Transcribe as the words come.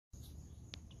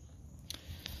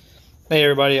Hey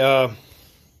everybody,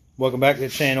 welcome back to the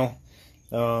channel.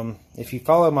 If you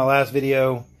followed my last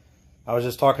video, I was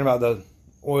just talking about the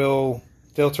oil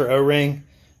filter O-ring.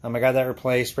 I got that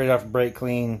replaced, sprayed off brake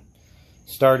clean,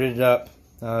 started it up,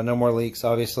 no more leaks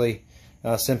obviously,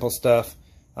 simple stuff.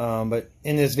 But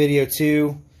in this video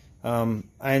too,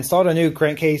 I installed a new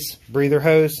crankcase breather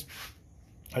hose.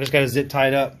 I just got it zip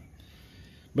tied up,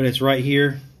 but it's right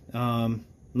here.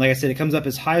 Like I said, it comes up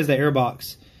as high as the air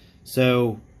box,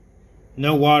 so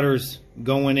no water's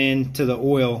going into the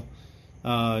oil,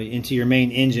 into your main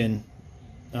engine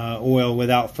oil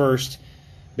without first,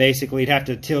 basically you'd have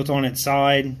to tilt on its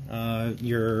side.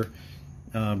 Your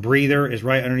breather is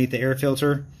right underneath the air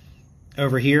filter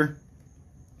over here,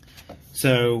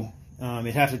 so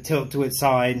it'd have to tilt to its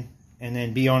side and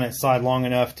then be on its side long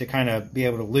enough to kind of be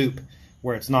able to loop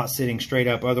where it's not sitting straight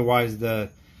up. Otherwise the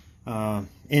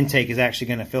intake is actually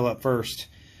going to fill up first.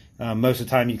 Most of the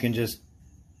time you can just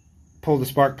pull the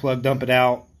spark plug, dump it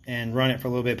out, and run it for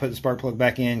a little bit, put the spark plug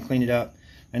back in, clean it up,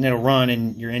 and it'll run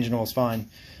and your engine oil is fine.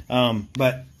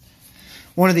 But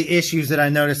one of the issues that I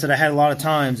noticed that I had a lot of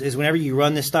times is whenever you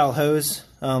run this style hose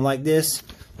like this,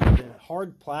 the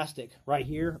hard plastic right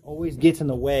here always gets in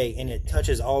the way and it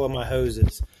touches all of my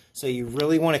hoses. So you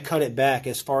really want to cut it back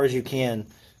as far as you can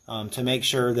to make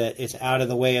sure that it's out of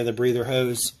the way of the breather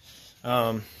hose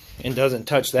and doesn't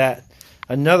touch that.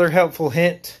 Another helpful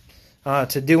hint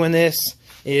to doing this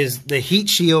is the heat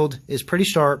shield is pretty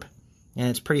sharp and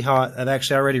it's pretty hot. I've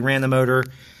actually already ran the motor,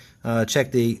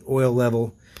 checked the oil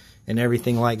level and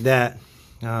everything like that,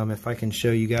 if I can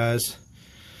show you guys.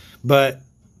 But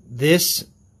this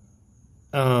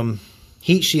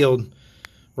heat shield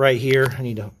right here, I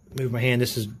need to move my hand,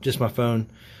 this is just my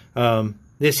phone.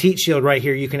 This heat shield right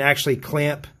here, you can actually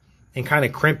clamp and kind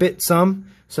of crimp it some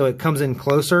so it comes in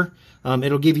closer.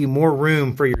 It'll give you more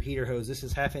room for your heater hose. This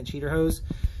is 1/2 inch heater hose.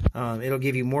 It'll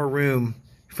give you more room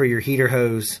for your heater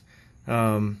hose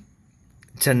to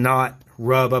not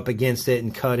rub up against it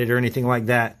and cut it or anything like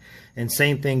that. And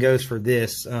same thing goes for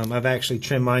this. I've actually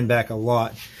trimmed mine back a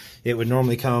lot. It would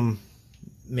normally come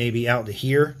maybe out to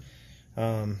here.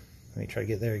 Let me try to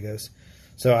get, there it goes.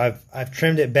 So I've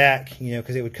trimmed it back, you know,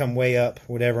 because it would come way up,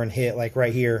 whatever, and hit like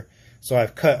right here. So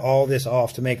I've cut all this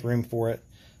off to make room for it.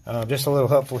 Just a little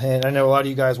helpful hint. I know a lot of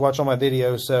you guys watch all my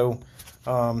videos, so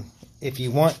if you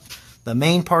want the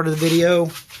main part of the video,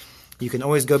 you can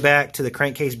always go back to the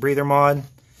crankcase breather mod.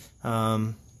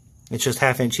 It's just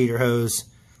 1/2 inch heater hose.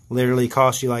 Literally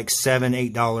costs you like $7,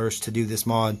 $8 to do this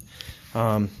mod,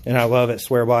 and I love it,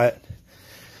 swear by it.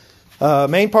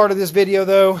 Main part of this video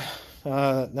though,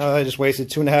 now that I just wasted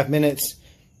 2.5 minutes,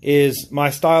 is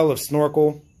my style of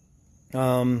snorkel.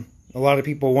 A lot of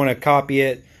people want to copy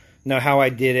it, know how I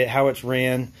did it, how it's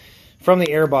ran. From the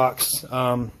airbox,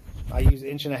 I use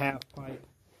 1.5 inch pipe.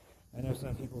 I know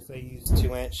some people say use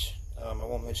 2 inch. I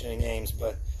won't mention any names,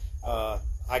 but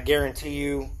I guarantee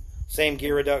you, same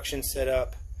gear reduction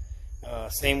setup,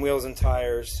 same wheels and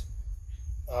tires,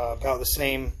 about the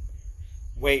same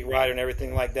weight rider and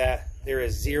everything like that. There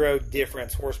is zero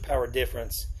difference, horsepower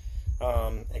difference,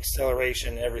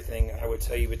 acceleration, everything. I would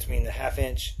tell you between the 1/2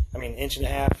 inch, 1.5 inch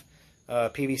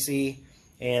PVC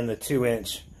and the 2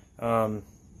 inch.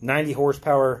 90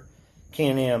 horsepower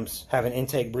Can-Ams have an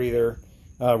intake breather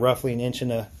roughly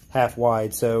 1.5 inches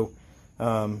wide. So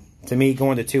to me,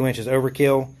 going to 2 inches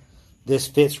overkill. This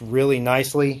fits really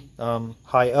nicely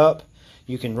high up.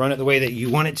 You can run it the way that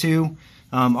you want it to.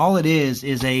 All it is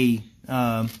a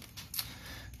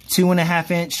 2.5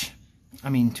 inch.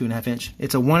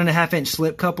 It's a 1.5 inch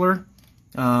slip coupler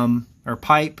or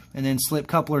pipe, and then slip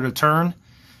coupler to turn,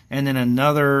 and then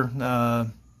another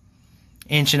 1.5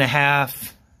 inch.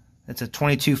 It's a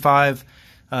 22.5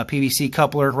 PVC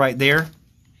coupler right there,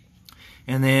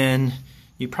 and then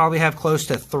you probably have close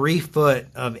to 3 foot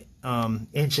of 1.5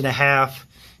 inch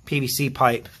PVC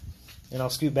pipe. And I'll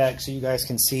scoot back so you guys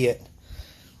can see it.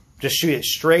 Just shoot it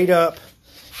straight up.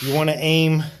 You want to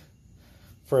aim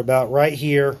for about right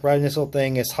here, right in this little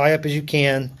thing, as high up as you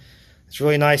can. It's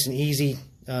really nice and easy.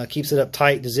 Keeps it up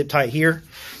tight to zip tight here.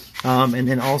 And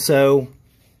then also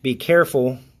be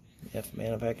careful.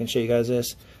 If I can show you guys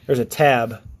this. There's a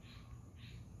tab.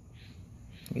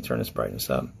 Let me turn this brightness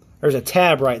up. There's a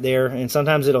tab right there, and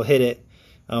sometimes it'll hit it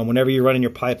whenever you're running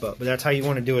your pipe up. But that's how you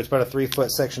want to do it. It's about a 3 foot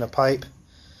section of pipe.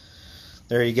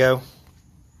 There you go.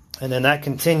 And then that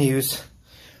continues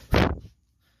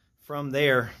from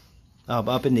there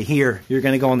up into here. You're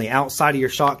going to go on the outside of your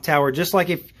shock tower, just like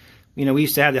if, you know, we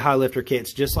used to have the high lifter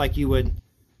kits, just like you would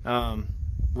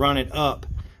run it up.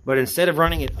 But instead of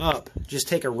running it up, just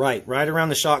take a right around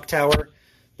the shock tower.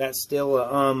 That's still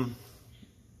a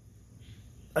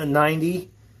 90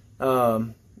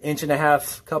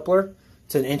 1.5-inch coupler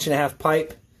to an 1.5-inch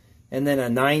pipe, and then a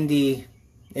 90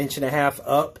 1.5-inch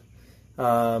up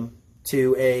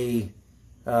to a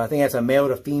I think that's a male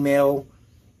to female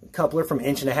coupler from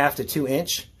 1.5 to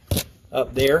 2-inch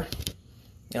up there,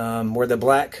 where the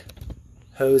black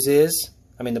hose is.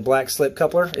 I mean, the black slip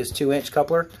coupler is 2-inch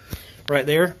coupler right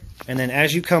there. And then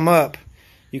as you come up,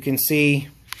 you can see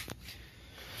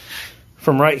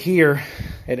from right here,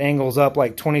 it angles up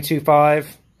like 22.5,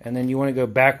 and then you want to go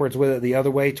backwards with it the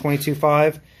other way,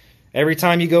 22.5. Every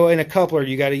time you go in a coupler,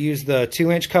 you got to use the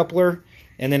 2-inch coupler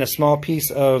and then a small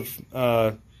piece of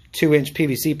 2-inch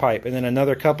PVC pipe, and then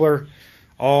another coupler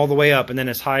all the way up, and then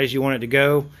as high as you want it to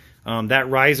go. That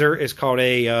riser is called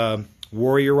a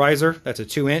Warrior riser. That's a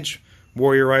 2-inch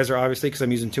Warrior riser, obviously, because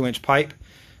I'm using 2-inch pipe.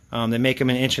 They make them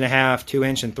in 1.5,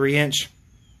 2-inch, and 3-inch,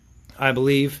 I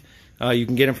believe. You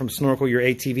can get them from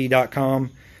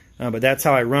snorkelYourATV.com, but that's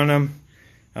how I run them.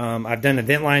 I've done a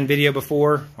vent line video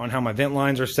before on how my vent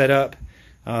lines are set up.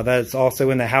 That's also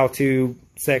in the how-to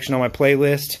section on my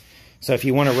playlist. So if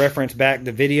you want to reference back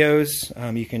the videos,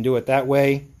 you can do it that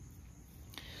way.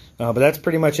 But that's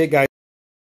pretty much it, guys.